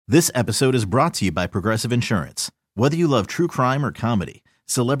This episode is brought to you by Progressive Insurance. Whether you love true crime or comedy,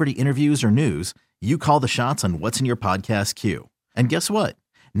 celebrity interviews or news, you call the shots on what's in your podcast queue. And guess what?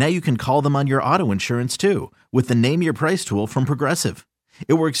 Now you can call them on your auto insurance too with the Name Your Price tool from Progressive.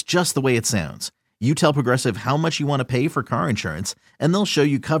 It works just the way it sounds. You tell Progressive how much you want to pay for car insurance, and they'll show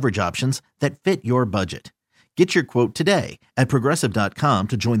you coverage options that fit your budget. Get your quote today at Progressive.com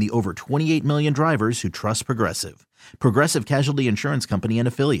to join the over 28 million drivers who trust Progressive. Progressive Casualty Insurance Company and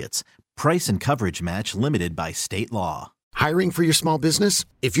Affiliates. Price and coverage match limited by state law. Hiring for your small business?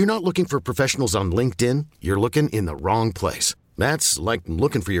 If you're not looking for professionals on LinkedIn, you're looking in the wrong place. That's like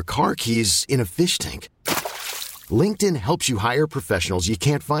looking for your car keys in a fish tank. LinkedIn helps you hire professionals you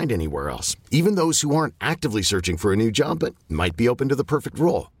can't find anywhere else, even those who aren't actively searching for a new job but might be open to the perfect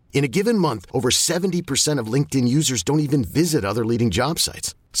role. In a given month, over 70% of LinkedIn users don't even visit other leading job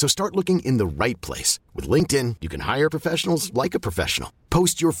sites. So start looking in the right place. With LinkedIn, you can hire professionals like a professional.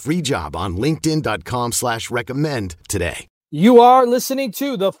 Post your free job on linkedin.com/recommend today. You are listening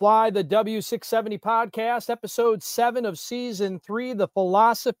to the Fly the W670 podcast, episode 7 of season 3, The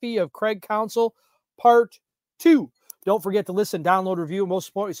Philosophy of Craig Counsell, part 2. Don't forget to listen, download, review, and most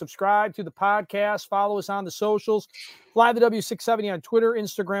importantly, subscribe to the podcast. Follow us on the socials. Fly the W670 on Twitter,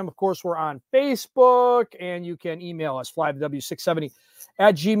 Instagram. Of course, we're on Facebook, and you can email us,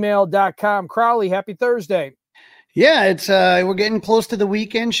 flythew670@gmail.com. Crowley, happy Thursday. Yeah, it's we're getting close to the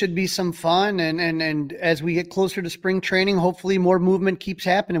weekend. Should be some fun, and as we get closer to spring training, hopefully more movement keeps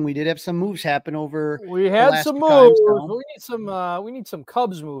happening. We did have some moves happen over. We had some moves. We need some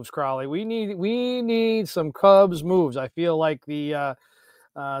Cubs moves, Crowley. We need some Cubs moves. I feel like the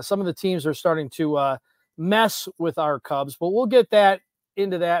some of the teams are starting to mess with our Cubs, but we'll get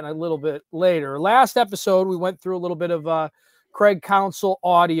into that in a little bit later. Last episode, we went through a little bit of Craig Counsell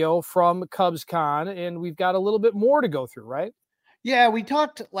audio from CubsCon, and we've got a little bit more to go through, right? Yeah, we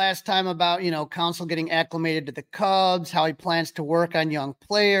talked last time about, Counsell getting acclimated to the Cubs, how he plans to work on young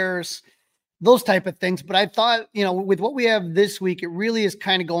players, those type of things. But I thought, with what we have this week, it really is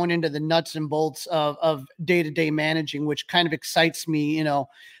kind of going into the nuts and bolts of day-to-day managing, which kind of excites me,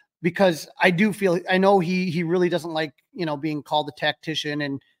 because I know he really doesn't like, being called a tactician,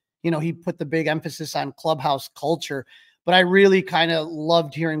 and, he put the big emphasis on clubhouse culture. But I really kind of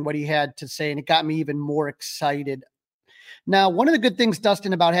loved hearing what he had to say, and it got me even more excited. Now, one of the good things,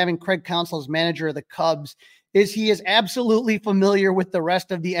 Dustin, about having Craig Counsell as manager of the Cubs is he is absolutely familiar with the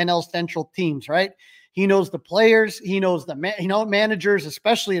rest of the NL Central teams, right? He knows the players, he knows the managers,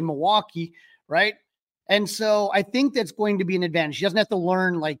 especially in Milwaukee, right? And so I think that's going to be an advantage. He doesn't have to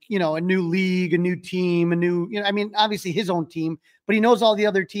learn a new league, a new team, obviously his own team, but he knows all the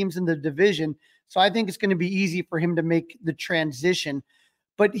other teams in the division. So I think it's going to be easy for him to make the transition.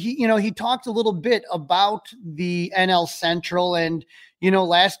 But he talked a little bit about the NL Central, and,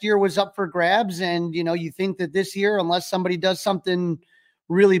 last year was up for grabs. And, you think that this year, unless somebody does something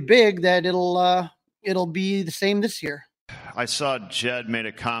really big, that it'll be the same this year. I saw Jed made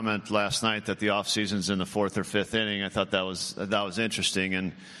a comment last night that the offseason's in the 4th or 5th inning. I thought that was interesting.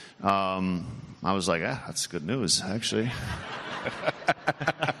 And I was like, that's good news, actually.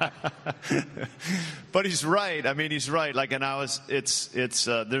 But he's right. He's right. There's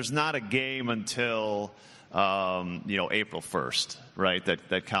not a game until, April 1st, right?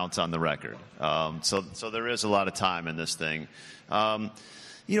 That counts on the record. So there is a lot of time in this thing. The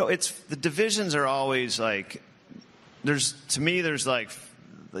divisions are always there's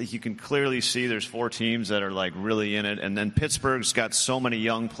you can clearly see there's 4 teams that are really in it. And then Pittsburgh's got so many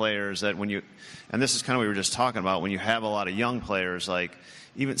young players that and this is kind of what we were just talking about, when you have a lot of young players,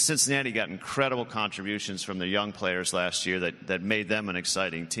 even Cincinnati got incredible contributions from their young players last year that made them an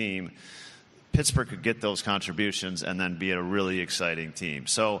exciting team. Pittsburgh could get those contributions and then be a really exciting team.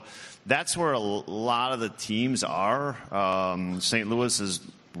 So that's where a lot of the teams are. St. Louis has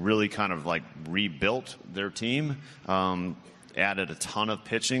really kind of rebuilt their team, added a ton of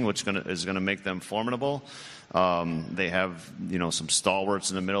pitching, which is going to make them formidable. They have, some stalwarts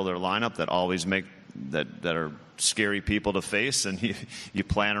in the middle of their lineup that always make that are scary people to face, and you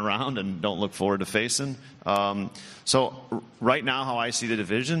plan around and don't look forward to facing. So right now, how I see the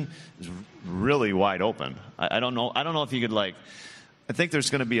division is really wide open. I don't know if you could I think there's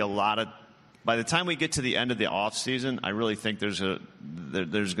going to be a lot of. By the time we get to the end of the off season, I really think there's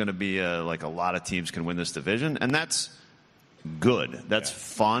going to be a lot of teams can win this division, and that's good. That's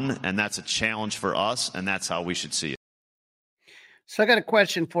fun, and that's a challenge for us, and that's how we should see it. So I got a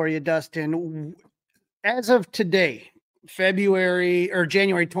question for you, Dustin. As of today, January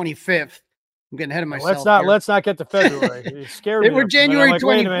 25th, I'm getting ahead of myself. Let's not get to February. You scared me. We're January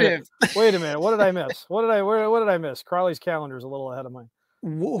 25th. Wait a minute. What did I miss? What did I miss? Crowley's calendar is a little ahead of mine.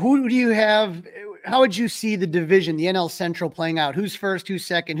 Who do you have? How would you see the division, the NL Central playing out? Who's first, who's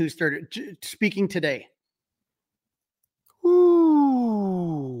second, who's third? Speaking today.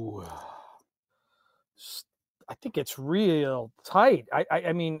 Ooh. I think it's real tight.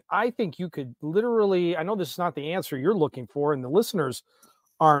 I mean, I think you could literally, I know this is not the answer you're looking for and the listeners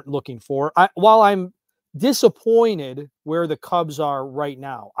aren't looking for. While I'm disappointed where the Cubs are right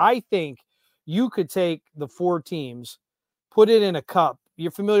now, I think you could take the 4 teams, put it in a cup.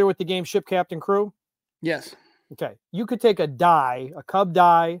 You're familiar with the game Ship Captain Crew? Yes. Okay. You could take a die, a Cub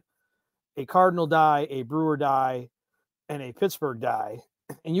die, a Cardinal die, a Brewer die, and a Pittsburgh die,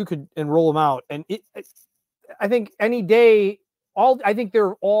 and you could roll them out. And I think any day, I think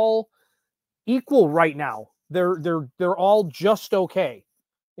they're all equal right now. They're all just okay.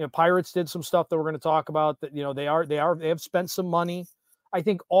 You know, Pirates did some stuff that we're going to talk about that, you know, they have spent some money. I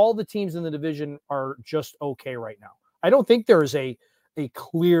think all the teams in the division are just okay right now. I don't think there is a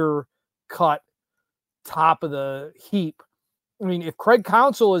clear cut top of the heap. I mean, if Craig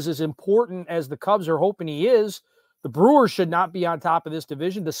Counsell is as important as the Cubs are hoping he is, the Brewers should not be on top of this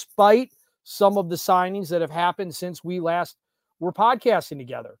division, despite some of the signings that have happened since we last were podcasting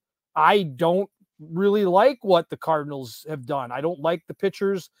together. I don't really like what the Cardinals have done. I don't like the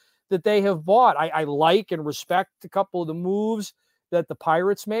pitchers that they have bought. I like and respect a couple of the moves that the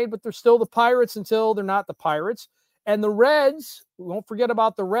Pirates made, but they're still the Pirates until they're not the Pirates. And the Reds, don't forget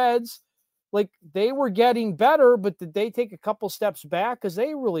about the Reds. Like, they were getting better, but did they take a couple steps back? Because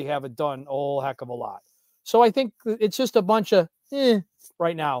they really haven't done a whole heck of a lot. So I think it's just a bunch of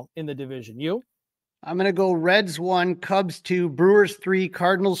right now in the division. You? I'm going to go Reds 1, Cubs 2, Brewers 3,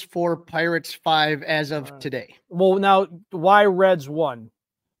 Cardinals 4, Pirates 5 as of today. Well, now, why Reds 1?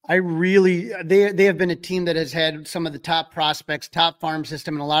 They have been a team that has had some of the top prospects, top farm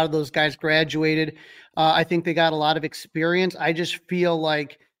system, and a lot of those guys graduated. I think they got a lot of experience. I just feel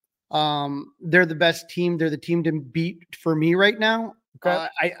like they're the best team. They're the team to beat for me right now. Okay.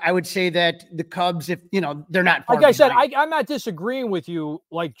 I would say that the Cubs, if they're not far like I said, behind. I'm not disagreeing with you.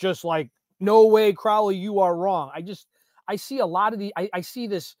 Just no way, Crowley, you are wrong. I see a lot of I see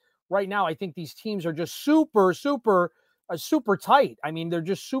this right now. I think these teams are just super tight. I mean, they're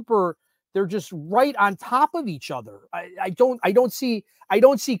just right on top of each other. I don't see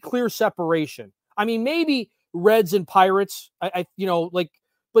clear separation. I mean, maybe Reds and Pirates,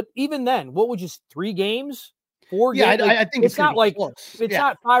 but even then, what would you, 3 games? 4 games? Yeah, I think it's not like close. It's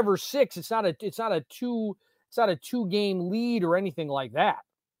not 5 or 6. It's not a 2-game lead or anything like that.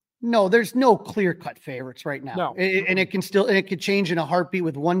 No, there's no clear-cut favorites right now. No. And it could change in a heartbeat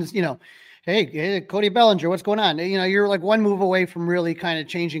with one, hey, Cody Bellinger, what's going on? You're like one move away from really kind of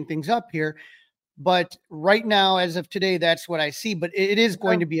changing things up here. But right now, as of today, that's what I see. But it is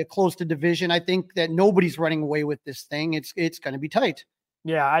going to be a close to division. I think that nobody's running away with this thing. It's going to be tight.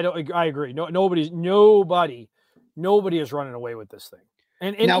 Yeah, I agree. Nobody is running away with this thing.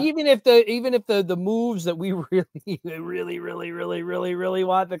 And now, even if the moves that we really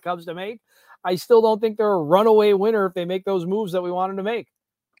want the Cubs to make, I still don't think they're a runaway winner if they make those moves that we want them to make.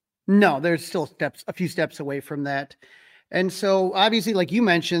 No, there's still a few steps away from that. And so obviously, like you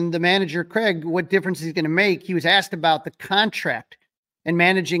mentioned, the manager, Craig, what difference he's going to make. He was asked about the contract and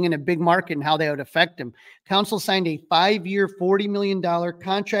managing in a big market and how they would affect him. Counsell signed a 5-year, $40 million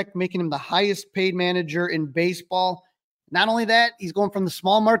contract, making him the highest paid manager in baseball. Not only that, he's going from the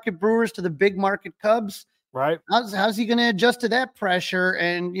small market Brewers to the big market Cubs. Right. How's he going to adjust to that pressure?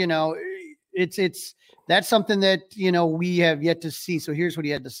 And, that's something that, we have yet to see. So here's what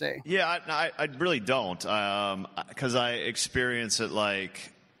he had to say. Yeah, I really don't, because I experience it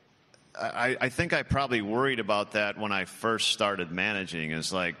I think I probably worried about that when I first started managing.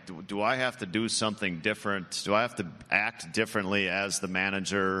 Is like, do I have to do something different? Do I have to act differently as the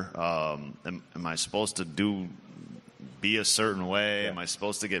manager? Am I supposed to be a certain way? Am I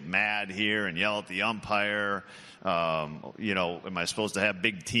supposed to get mad here and yell at the umpire? Am I supposed to have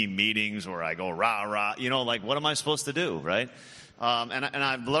big team meetings where I go rah rah? What am I supposed to do, right? And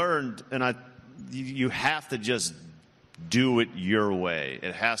I've learned, you have to just do it your way.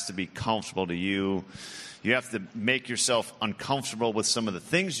 It has to be comfortable to you. You have to make yourself uncomfortable with some of the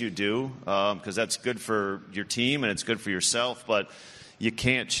things you do, because that's good for your team and it's good for yourself, but you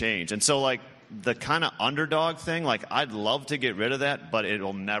can't change. And so, the kind of underdog thing, I'd love to get rid of that, but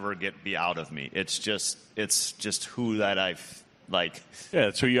it'll never be out of me. It's just who that I like. Yeah,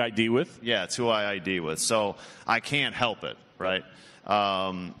 that's who you ID with. Yeah, it's who I ID with. So I can't help it, right?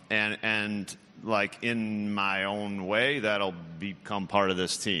 And in my own way, that'll become part of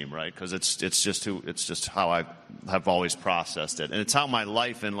this team, right? Because it's just how I have always processed it, and it's how my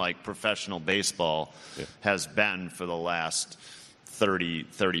life in professional baseball has been for the last 30,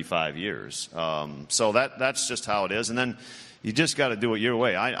 35 years. So that's just how it is. And then you just got to do it your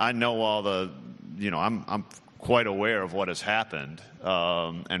way. I know all the, I'm quite aware of what has happened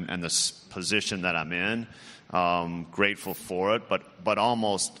and the position that I'm in. Grateful for it, but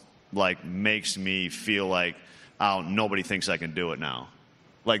almost like makes me feel like, oh, nobody thinks I can do it now.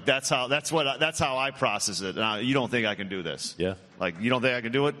 Like that's how I process it. You don't think I can do this? Yeah. Like you don't think I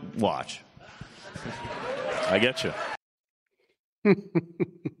can do it? Watch. I get you.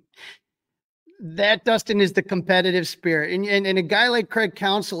 That, Dustin, is the competitive spirit. And a guy like Craig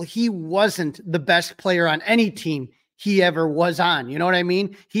Counsell, he wasn't the best player on any team he ever was on. You know what I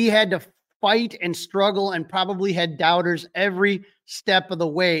mean? He had to fight and struggle and probably had doubters every step of the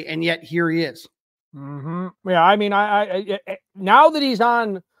way. And yet here he is. Mm-hmm. Yeah, I mean, I now that he's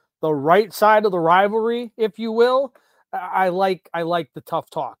on the right side of the rivalry, if you will, I like the tough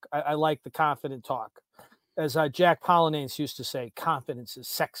talk. I like the confident talk. As Jack Polonais used to say, confidence is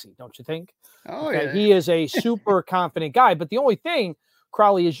sexy, don't you think? Oh, okay, yeah. He is a super confident guy. But the only thing,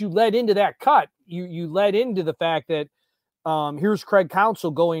 Crowley, is you led into that cut. You led into the fact that here's Craig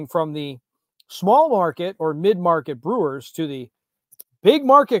Counsell going from the small market or mid-market Brewers to the big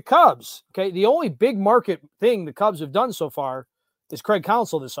market Cubs. Okay, the only big market thing the Cubs have done so far is Craig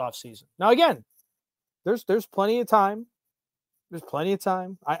Counsell this offseason. Now, again, there's plenty of time. There's plenty of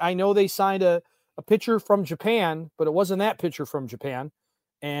time. I know they signed a pitcher from Japan, but it wasn't that pitcher from Japan.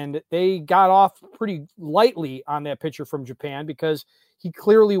 And they got off pretty lightly on that pitcher from Japan because he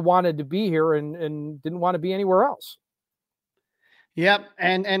clearly wanted to be here and didn't want to be anywhere else. Yep.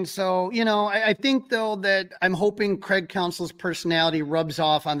 And so, I think, though, that I'm hoping Craig Counsell's personality rubs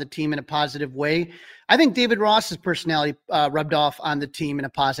off on the team in a positive way. I think David Ross's personality rubbed off on the team in a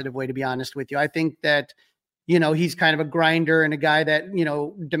positive way, to be honest with you. I think that, he's kind of a grinder and a guy that,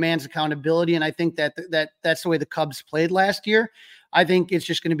 demands accountability. And I think that's the way the Cubs played last year. I think it's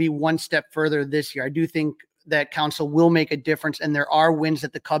just going to be one step further this year. I do think that Counsell will make a difference. And there are wins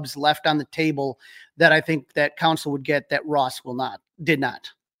that the Cubs left on the table that I think that Counsell would get that Ross did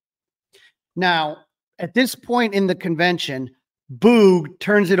not. Now, at this point in the convention, Boog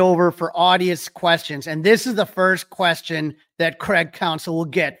turns it over for audience questions. And this is the first question that Craig Counsell will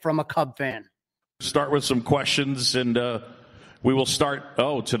get from a Cub fan. Start with some questions, and we will start,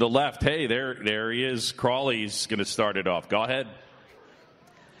 to the left. Hey, there he is. Crawley's going to start it off. Go ahead.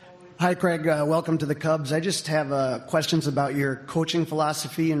 Hi, Craig. Welcome to the Cubs. I just have questions about your coaching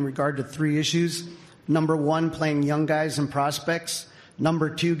philosophy in regard to 3 issues. Number 1, playing young guys and prospects. Number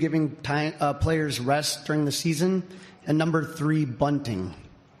 2, giving players rest during the season. And number 3, bunting.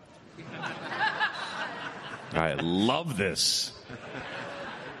 I love this.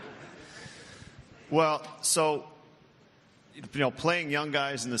 Well, so, playing young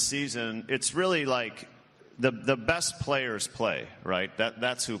guys in the season, it's really like the best players play, right?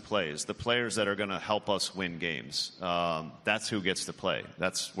 That's who plays. The players that are going to help us win games. That's who gets to play.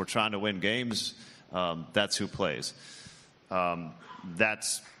 We're trying to win games. That's who plays. I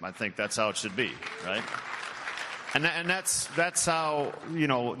think that's how it should be, right? And that's how,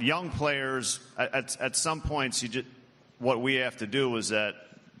 young players at some points what we have to do is that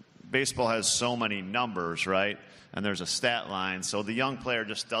baseball has so many numbers, right? And there's a stat line. So the young player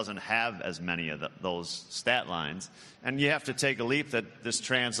just doesn't have as many of those stat lines. And you have to take a leap that this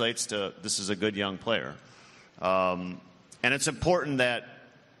translates to this is a good young player. And it's important that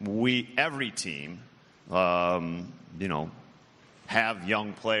every team, have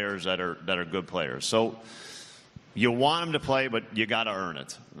young players that are good players. So you want them to play, but you got to earn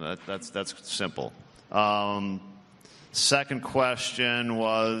it. That's simple. Second question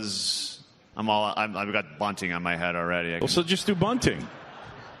was, I've got bunting on my head already. So just do bunting.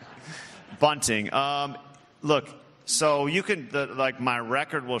 Bunting. Look, so you can, my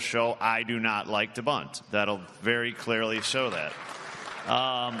record will show I do not like to bunt. That'll very clearly show that.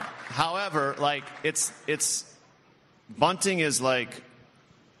 However, bunting is like,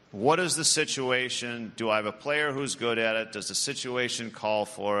 what is the situation? Do I have a player who's good at it? Does the situation call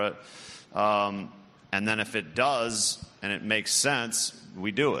for it? And then if it does and it makes sense,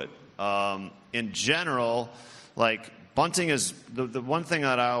 we do it. In general, bunting is the one thing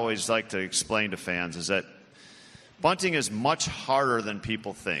that I always like to explain to fans is that bunting is much harder than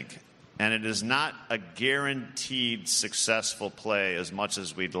people think. And it is not a guaranteed successful play as much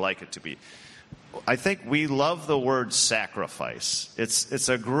as we'd like it to be. I think we love the word sacrifice. It's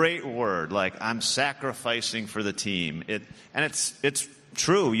a great word. I'm sacrificing for the team. It's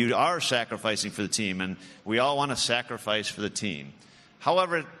true. You are sacrificing for the team, and we all want to sacrifice for the team.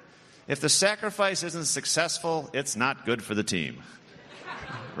 However, if the sacrifice isn't successful, it's not good for the team,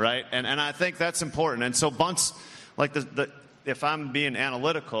 right? And I think that's important. And so bunts, if I'm being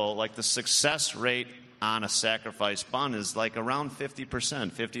analytical, like the success rate on a sacrifice bunt is like around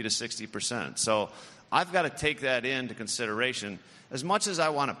 50%, 50 to 60%. So I've got to take that into consideration. As much as I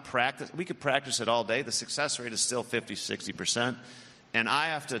want to practice, we could practice it all day. The success rate is still 50, 60%. And I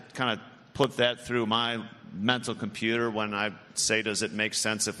have to kind of put that through my mental computer when I say, does it make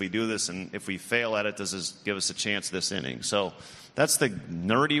sense if we do this? And if we fail at it, does this give us a chance this inning? So that's the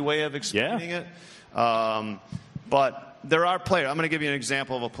nerdy way of explaining it. But there are players. I'm going to give you an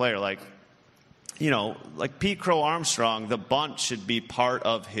example of a player like Pete Crow Armstrong. The bunt should be part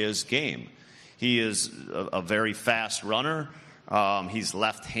of his game. He is a very fast runner. He's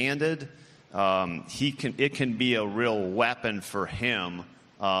left-handed. It can be a real weapon for him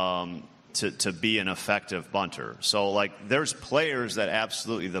to be an effective bunter. So, there's players that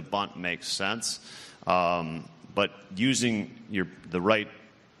absolutely the bunt makes sense, but using the right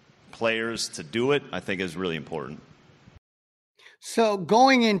players to do it, I think, is really important. So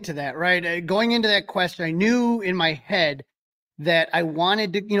going into that, right, going into that question, I knew in my head that I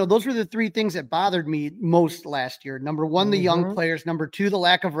wanted to, those were the three things that bothered me most last year. Number one, the young players. Number two, the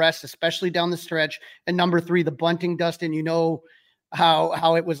lack of rest, especially down the stretch. And number three, the bunting, Dustin. You know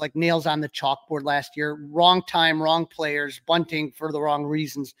how it was like nails on the chalkboard last year. Wrong time, wrong players, bunting for the wrong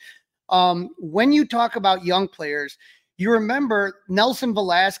reasons. When you talk about young players, you remember Nelson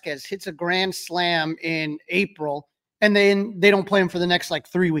Velasquez hits a grand slam in April, and then they don't play him for the next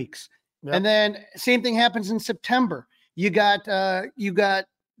 3 weeks. Yep. And then same thing happens in September. You got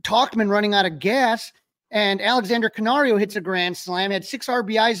Talkman running out of gas, and Alexander Canario hits a grand slam, had 6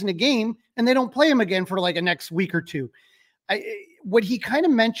 RBIs in a game, and they don't play him again for a next week or two. What he kind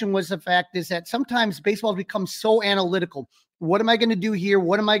of mentioned was the fact is that sometimes baseball becomes so analytical. What am I going to do here?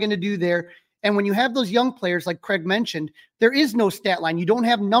 What am I going to do there? And when you have those young players, like Craig mentioned, there is no stat line. You don't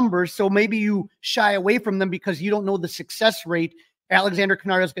have numbers, so maybe you shy away from them because you don't know the success rate Alexander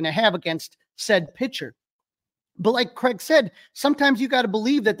Canario is going to have against said pitcher. But like Craig said, sometimes you got to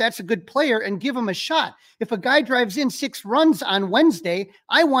believe that that's a good player and give him a shot. If a guy drives in 6 runs on Wednesday,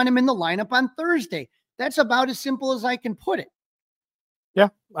 I want him in the lineup on Thursday. That's about as simple as I can put it. Yeah,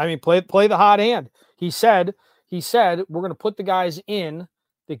 I mean, play the hot hand. He said we're going to put the guys in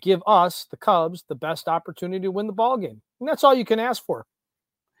that give us, the Cubs, the best opportunity to win the ball game. And that's all you can ask for.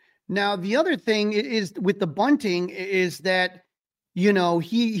 Now, the other thing is with the bunting is that,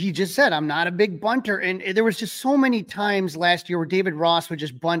 he just said, I'm not a big bunter. And there was just so many times last year where David Ross would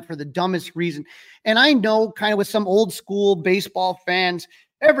just bunt for the dumbest reason. And I know kind of with some old school baseball fans,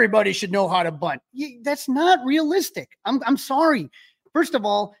 everybody should know how to bunt. That's not realistic. I'm sorry. First of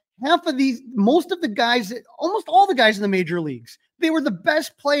all, most of the guys, almost all the guys in the major leagues, they were the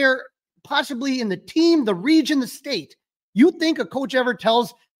best player possibly in the team, the region, the state. You think a coach ever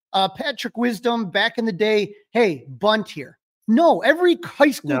tells Patrick Wisdom back in the day, hey, bunt here? No, every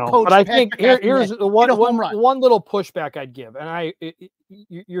high school coach. But I think here's one little pushback I'd give. And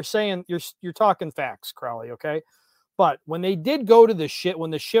you're saying you're talking facts, Crowley, okay? But when they did go to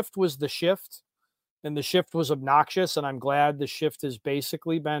when the shift was the shift, and the shift was obnoxious, and I'm glad the shift has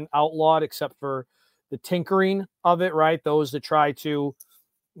basically been outlawed except for the tinkering of it, right? Those that try to,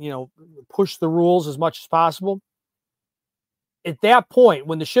 push the rules as much as possible. At that point,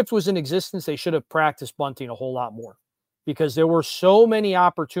 when the shift was in existence, they should have practiced bunting a whole lot more because there were so many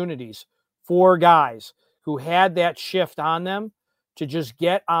opportunities for guys who had that shift on them to just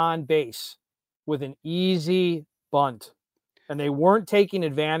get on base with an easy bunt. And they weren't taking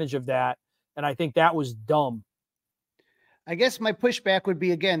advantage of that. And I think that was dumb. I guess my pushback would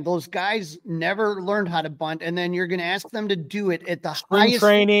be, again, those guys never learned how to bunt, and then you're going to ask them to do it at the spring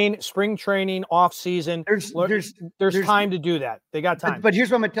training, off season. There's time to do that. They got time. But here's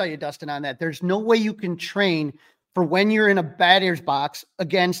what I'm going to tell you, Dustin, on that. There's no way you can train for when you're in a batter's box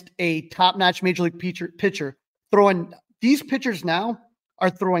against a top-notch major league pitcher throwing. These pitchers now are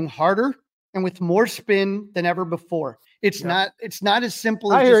throwing harder and with more spin than ever before. It's not as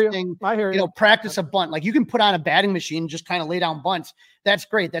simple as just saying, practice a bunt. Like you can put on a batting machine and just kind of lay down bunts. That's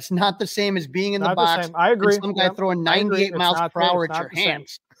great. That's not the same as being in the box. I agree. Some guy throwing 98 miles per hour at your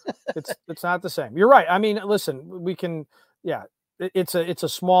hands. It's not the same. You're right. I mean, listen, we can, it's a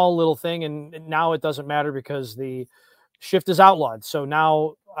small little thing, and now it doesn't matter because the shift is outlawed. So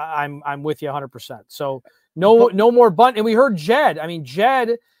now I'm with you 100%. So no more bunt. And we heard Jed. I mean,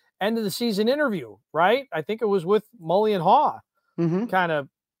 Jed, end of the season interview, right? I think it was with Mully and Haw, kind of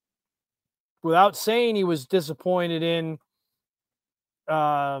without saying he was disappointed in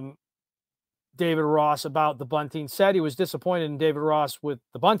David Ross about the bunting, said he was disappointed in David Ross with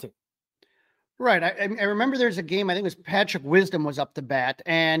the bunting. Right. I remember there's a game, I think it was Patrick Wisdom was up to bat,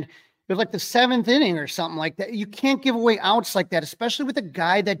 and was like the 7th inning or something like that. You can't give away outs like that, especially with a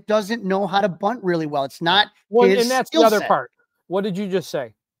guy that doesn't know how to bunt really well. It's not his and that's the skill other set. part. What did you just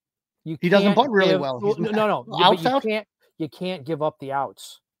say? He doesn't bunt really well. No. Outs out? You can't give up the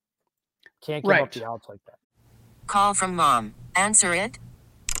outs. Can't give Right. up the outs like that. Call from mom. Answer it.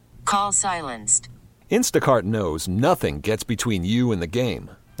 Call silenced. Instacart knows nothing gets between you and the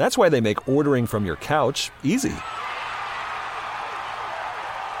game. That's why they make ordering from your couch easy.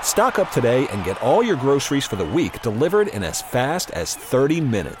 Stock up today and get all your groceries for the week delivered in as fast as 30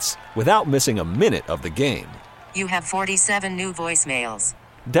 minutes without missing a minute of the game. You have 47 new voicemails.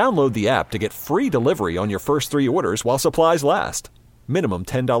 Download the app to get free delivery on your first 3 orders while supplies last. Minimum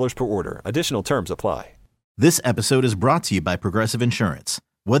 $10 per order. Additional terms apply. This episode is brought to you by Progressive Insurance.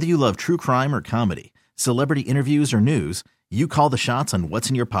 Whether you love true crime or comedy, celebrity interviews or news, you call the shots on what's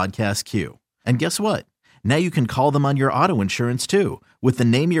in your podcast queue. And guess what? Now you can call them on your auto insurance too with the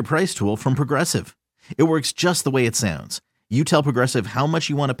Name Your Price tool from Progressive. It works just the way it sounds. You tell Progressive how much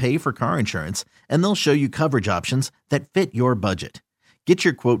you want to pay for car insurance, and they'll show you coverage options that fit your budget. Get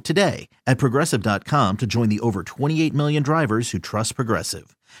your quote today at Progressive.com to join the over 28 million drivers who trust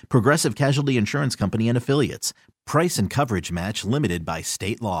Progressive. Progressive Casualty Insurance Company and Affiliates. Price and coverage match limited by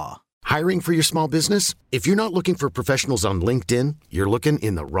state law. Hiring for your small business? If you're not looking for professionals on LinkedIn, you're looking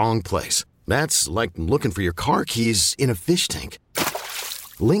in the wrong place. That's like looking for your car keys in a fish tank.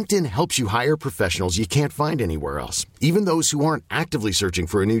 LinkedIn helps you hire professionals you can't find anywhere else, even those who aren't actively searching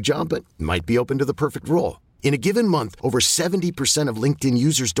for a new job but might be open to the perfect role. In a given month, over 70% of LinkedIn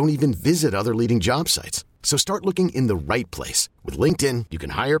users don't even visit other leading job sites. So start looking in the right place. With LinkedIn, you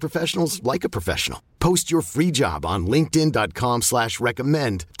can hire professionals like a professional. Post your free job on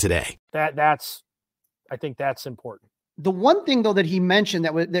linkedin.com/recommend today. I think that's important. The one thing, though, that he mentioned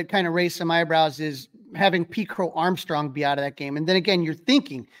that kind of raised some eyebrows is having Pete Crow Armstrong be out of that game. And then again, you're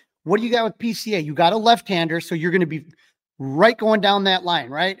thinking, what do you got with PCA? You got a left-hander, so you're going to be right going down that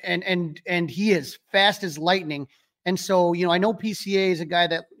line, right? And he is fast as lightning. And so, I know PCA is a guy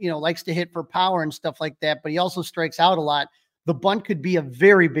that, likes to hit for power and stuff like that, but he also strikes out a lot. The bunt could be a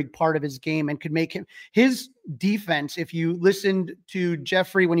very big part of his game and could make his defense. If you listened to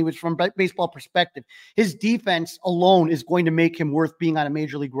Jeffrey when he was from Baseball Perspective, his defense alone is going to make him worth being on a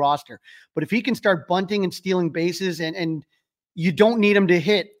major league roster. But if he can start bunting and stealing bases, and you don't need him to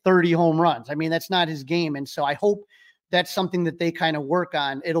hit 30 home runs. I mean, that's not his game. And so I hope that's something that they kind of work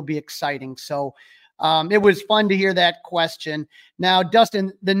on. It'll be exciting. So it was fun to hear that question. Now,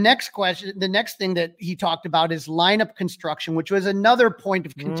 Dustin, the next thing that he talked about is lineup construction, which was another point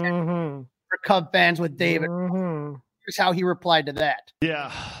of contention for Cub fans with David. Here's how he replied to that.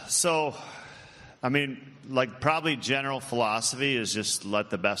 Yeah. So, I mean, probably general philosophy is just let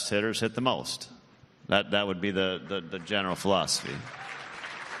the best hitters hit the most. That would be the general philosophy.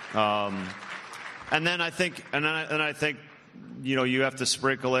 And then I think, you have to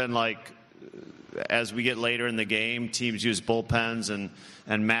sprinkle in, as we get later in the game, teams use bullpens and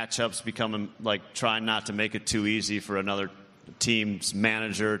matchups becoming trying not to make it too easy for another team's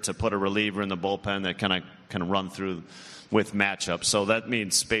manager to put a reliever in the bullpen that kind of run through with matchups. So that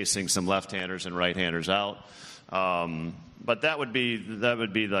means spacing some left-handers and right-handers out. But that would be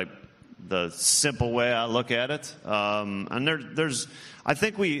the simple way I look at it. And there's I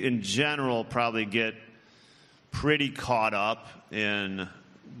think we in general probably get pretty caught up in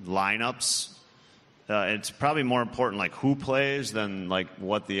lineups. It's probably more important who plays than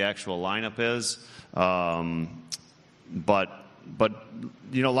what the actual lineup is. But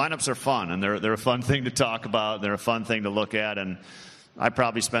lineups are fun, and they're a fun thing to talk about. They're a fun thing to look at, and I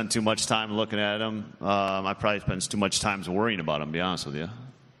probably spend too much time looking at them. I probably spend too much time worrying about them, to be honest with you.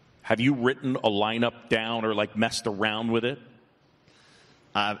 Have you written a lineup down or messed around with it?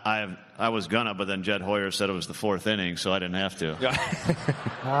 I was gonna, but then Jed Hoyer said it was the 4th inning, so I didn't have to.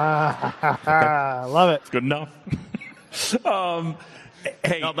 Love it. It's good enough.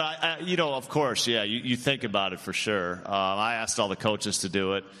 Hey, no, but of course, yeah. You think about it for sure. I asked all the coaches to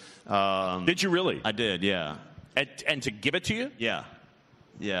do it. Did you really? I did, yeah. And to give it to you? Yeah.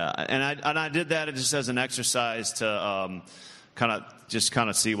 And I did that just as an exercise to kind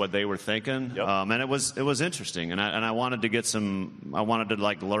of see what they were thinking. Yep. And it was interesting. And I wanted to get some. I wanted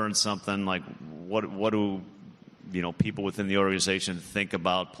to learn something what do people within the organization think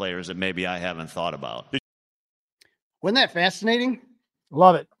about players that maybe I haven't thought about. Wasn't that fascinating?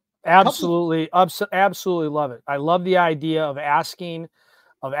 Love it. Absolutely love it. I love the idea of asking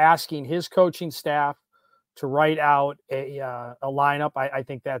his coaching staff to write out a lineup. I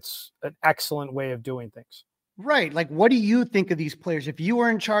think that's an excellent way of doing things. Right. What do you think of these players? If you were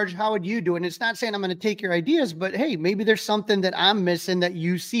in charge, how would you do it? And it's not saying I'm going to take your ideas, but hey, maybe there's something that I'm missing that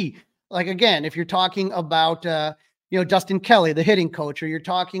you see. Like, again, if you're talking about, Dustin Kelly, the hitting coach, or you're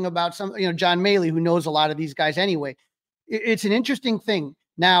talking about John Maley, who knows a lot of these guys anyway, it's an interesting thing.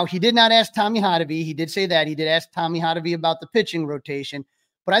 Now, he did not ask Tommy Hotovy. He did say that. He did ask Tommy Hotovy about the pitching rotation,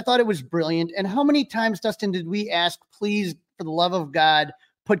 but I thought it was brilliant. And how many times, Dustin, did we ask, please, for the love of God,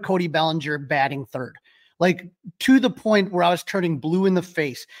 put Cody Bellinger batting third? Like, to the point where I was turning blue in the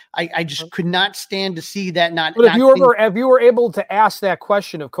face. I just could not stand to see that. But if you were able to ask that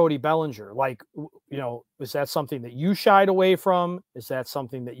question of Cody Bellinger, like, is that something that you shied away from? Is that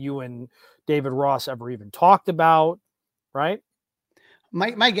something that you and David Ross ever even talked about? Right?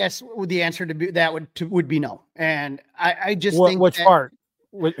 My guess would the answer to be that would be no. And I just think which part?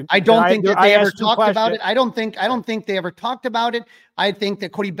 I don't think that they ever talked about it. I don't think they ever talked about it. I think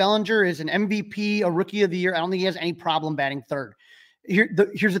that Cody Bellinger is an MVP, a rookie of the year. I don't think he has any problem batting third.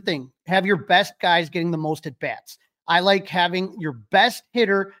 Here's the thing. Have your best guys getting the most at bats. I like having your best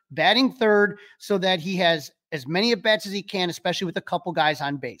hitter batting third so that he has as many at bats as he can, especially with a couple guys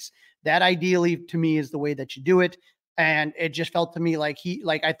on base. That ideally to me is the way that you do it. And it just felt to me like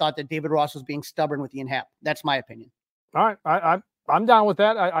I thought that David Ross was being stubborn with Ian Happ. That's my opinion. All right. I'm down with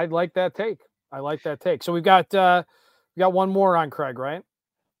that. I like that take. So we've got one more on Craig, right?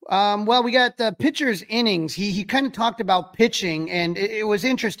 Well, we got the pitcher's innings. He kind of talked about pitching, and it was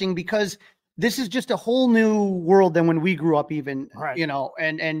interesting because this is just a whole new world than when we grew up, even, right.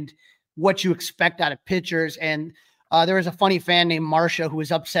 And what you expect out of pitchers. And there was a funny fan named Marcia who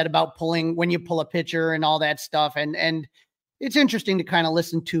was upset about when you pull a pitcher and all that stuff. And it's interesting to kind of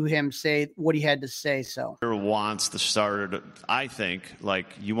listen to him say what he had to say. So wants the starter, I think, like,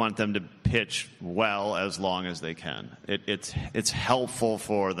 you want them to pitch well as long as they can. It's helpful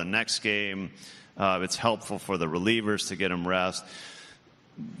for the next game. It's helpful for the relievers to get them rest.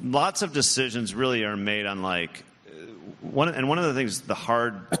 Lots of decisions really are made on one of the things, the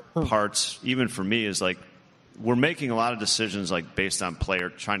hard parts, even for me, is like, we're making a lot of decisions based on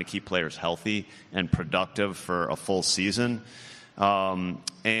trying to keep players healthy and productive for a full season.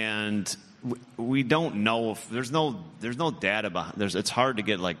 And we don't know if there's no data behind. It's hard to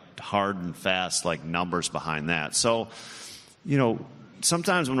get hard and fast numbers behind that. So,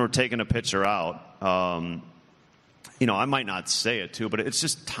 sometimes when we're taking a pitcher out, I might not say it too, but it's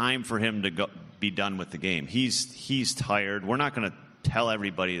just time for him to be done with the game. He's tired. We're not going to tell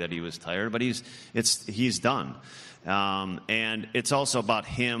everybody that he was tired, but he's done. And it's also about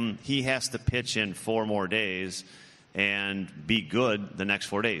him. He has to pitch in 4 more days and be good the next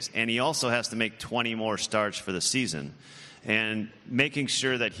 4 days. And he also has to make 20 more starts for the season. And making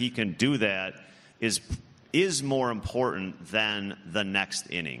sure that he can do that is more important than the next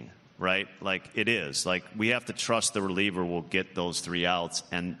inning, right? It is. We have to trust the reliever will get those 3 outs,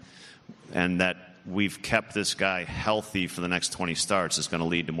 and that we've kept this guy healthy for the next 20 starts is going to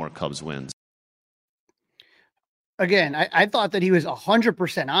lead to more Cubs wins. Again, I thought that he was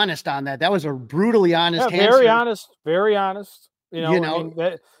 100% honest on that. That was a brutally honest answer. Very honest.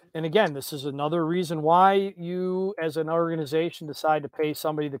 And again, this is another reason why you, as an organization, decide to pay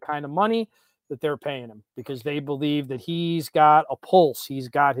somebody the kind of money that they're paying him, because they believe that he's got a pulse. He's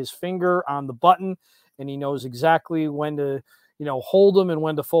got his finger on the button, and he knows exactly when to, hold them and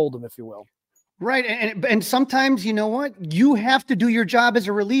when to fold them, if you will. Right. And sometimes, you know what? You have to do your job as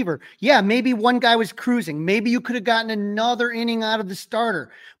a reliever. Yeah, maybe one guy was cruising. Maybe you could have gotten another inning out of the starter.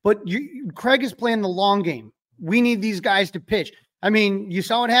 But Craig is playing the long game. We need these guys to pitch. I mean, you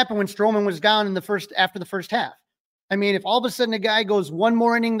saw what happened when Stroman was down after the first half. I mean, if all of a sudden a guy goes one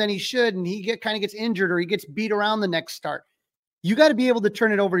more inning than he should and he kind of gets injured or he gets beat around the next start, you got to be able to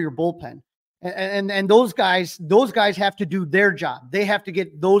turn it over to your bullpen. And those guys have to do their job. They have to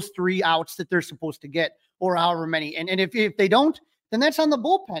get those 3 outs that they're supposed to get, or however many. And if they don't, then that's on the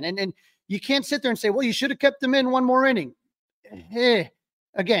bullpen. And you can't sit there and say, well, you should have kept them in one more inning.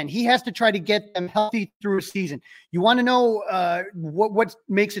 Again, he has to try to get them healthy through a season. You want to know what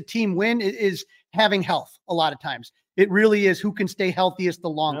makes a team win is having health. A lot of times it really is who can stay healthiest the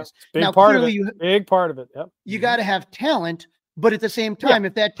longest. Big part of it. Yep. You got to have talent. But at the same time,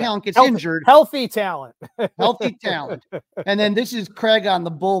 if that talent gets injured, healthy talent. And then this is Craig on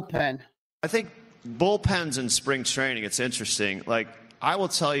the bullpen. I think bullpens in spring training, it's interesting. I will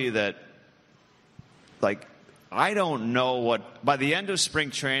tell you that, I don't know what, by the end of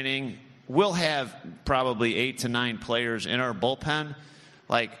spring training, we'll have probably 8 to 9 players in our bullpen.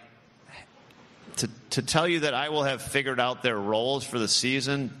 To tell you that I will have figured out their roles for the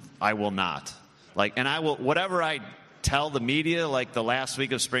season, I will not. And I will, whatever I tell the media the last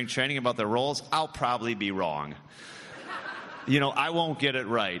week of spring training about their roles, I'll probably be wrong. I won't get it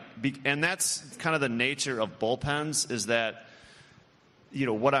right. And that's kind of the nature of bullpens, is that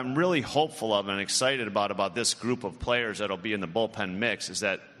what I'm really hopeful of and excited about this group of players that'll be in the bullpen mix is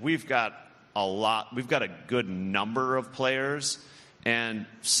that we've got a good number of players, and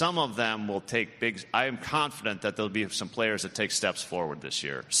some of them will take I am confident that there'll be some players that take steps forward this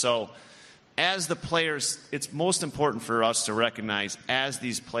year. So as the players, it's most important for us to recognize as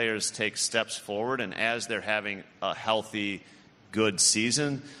these players take steps forward and as they're having a healthy, good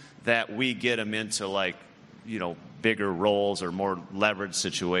season, that we get them into bigger roles or more leveraged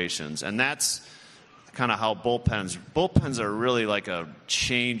situations. And that's kind of how bullpens are really like a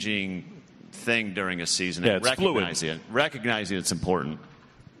changing thing during a season. Yeah, it's fluid. Recognizing it's important.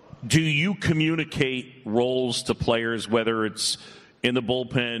 Do you communicate roles to players, whether it's in the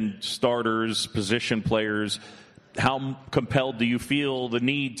bullpen, starters, position players? How compelled do you feel the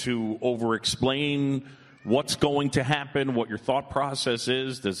need to over-explain what's going to happen, what your thought process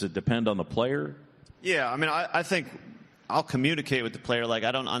is? Does it depend on the player? Yeah, I mean, I think I'll communicate with the player.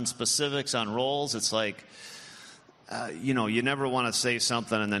 On specifics on roles, it's you never want to say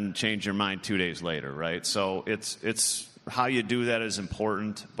something and then change your mind 2 days later, right? So it's how you do that is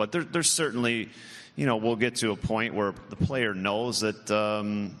important. But there's certainly, we'll get to a point where the player knows that,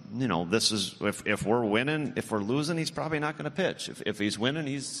 this is, if we're winning, if we're losing, he's probably not going to pitch. If he's winning,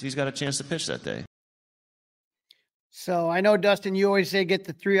 he's got a chance to pitch that day. So I know, Dustin, you always say get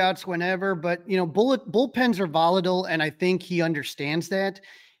the 3 outs whenever, but, bullpens are volatile, and I think he understands that.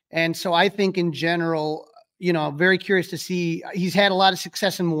 And so I think in general, very curious to see. He's had a lot of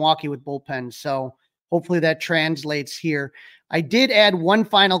success in Milwaukee with bullpens, so hopefully that translates here. I did add one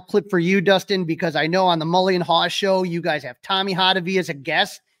final clip for you, Dustin, because I know on the Mully and Haw show, you guys have Tommy Hotovy as a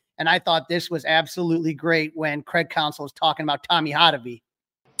guest, and I thought this was absolutely great when Craig Counsell was talking about Tommy Hotovy.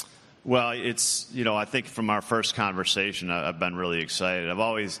 Well, it's, I think from our first conversation, I've been really excited. I've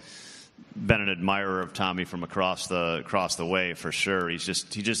always been an admirer of Tommy from across the way, for sure. I've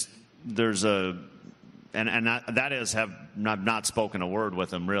not spoken a word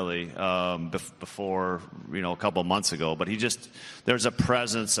with him really before, a couple months ago, but there's a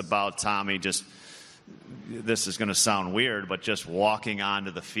presence about Tommy, this is going to sound weird, but just walking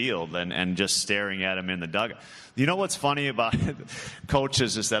onto the field and just staring at him in the dugout. You know what's funny about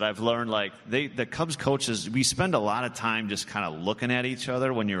coaches is that I've learned, the Cubs coaches, we spend a lot of time just kind of looking at each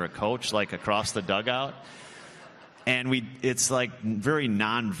other when you're a coach, across the dugout. And it's very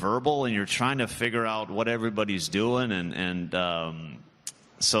nonverbal, and you're trying to figure out what everybody's doing.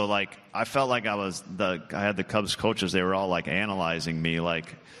 So I felt like I had the Cubs coaches, they were all analyzing me,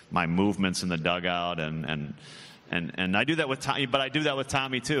 my movements in the dugout, and I do that with Tommy, but I do that with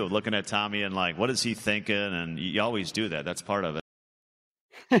Tommy too, looking at Tommy and what is he thinking? And you always do that. That's part of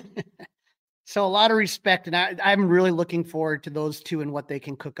it. So a lot of respect, and I'm really looking forward to those two and what they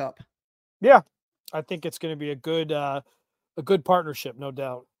can cook up. Yeah, I think it's going to be a good partnership, no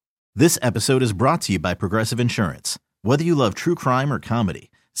doubt. This episode is brought to you by Progressive Insurance. Whether you love true crime or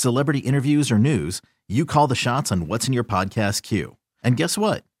comedy, celebrity interviews or news, you call the shots on what's in your podcast queue. And guess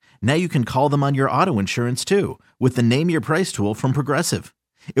what? Now you can call them on your auto insurance too with the Name Your Price tool from Progressive.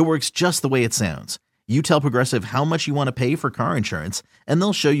 It works just the way it sounds. You tell Progressive how much you want to pay for car insurance, and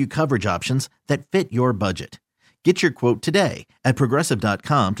they'll show you coverage options that fit your budget. Get your quote today at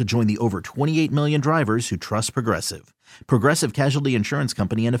Progressive.com to join the over 28 million drivers who trust Progressive. Progressive Casualty Insurance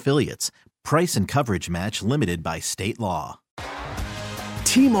Company and Affiliates. Price and coverage match limited by state law.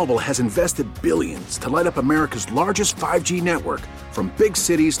 T-Mobile has invested billions to light up America's largest 5G network, from big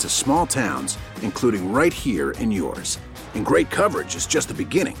cities to small towns, including right here in yours. And great coverage is just the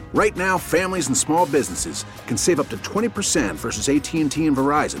beginning. Right now, families and small businesses can save up to 20% versus AT&T and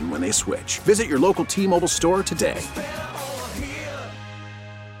Verizon when they switch. Visit your local T-Mobile store today.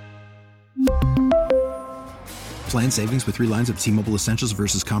 Plan savings with 3 lines of T-Mobile Essentials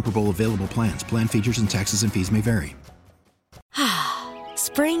versus comparable available plans. Plan features and taxes and fees may vary.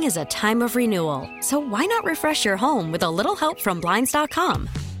 Spring is a time of renewal, so why not refresh your home with a little help from Blinds.com?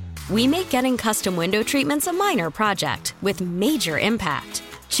 We make getting custom window treatments a minor project with major impact.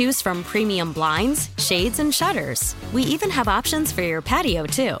 Choose from premium blinds, shades, and shutters. We even have options for your patio,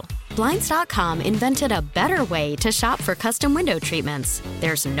 too. Blinds.com invented a better way to shop for custom window treatments.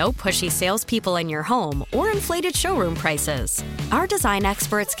 There's no pushy salespeople in your home or inflated showroom prices. Our design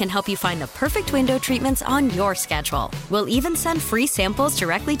experts can help you find the perfect window treatments on your schedule. We'll even send free samples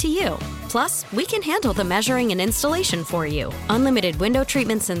directly to you. Plus, we can handle the measuring and installation for you. Unlimited window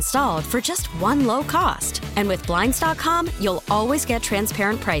treatments installed for just one low cost. And with Blinds.com, you'll always get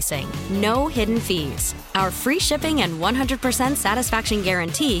transparent pricing. No hidden fees. Our free shipping and 100% satisfaction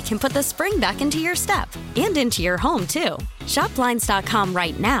guarantee can put the spring back into your step and into your home, too. Shop Blinds.com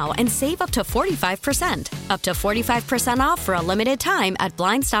right now and save up to 45%. Up to 45% off for a limited time at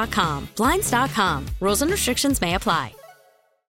Blinds.com. Blinds.com. Rules and restrictions may apply.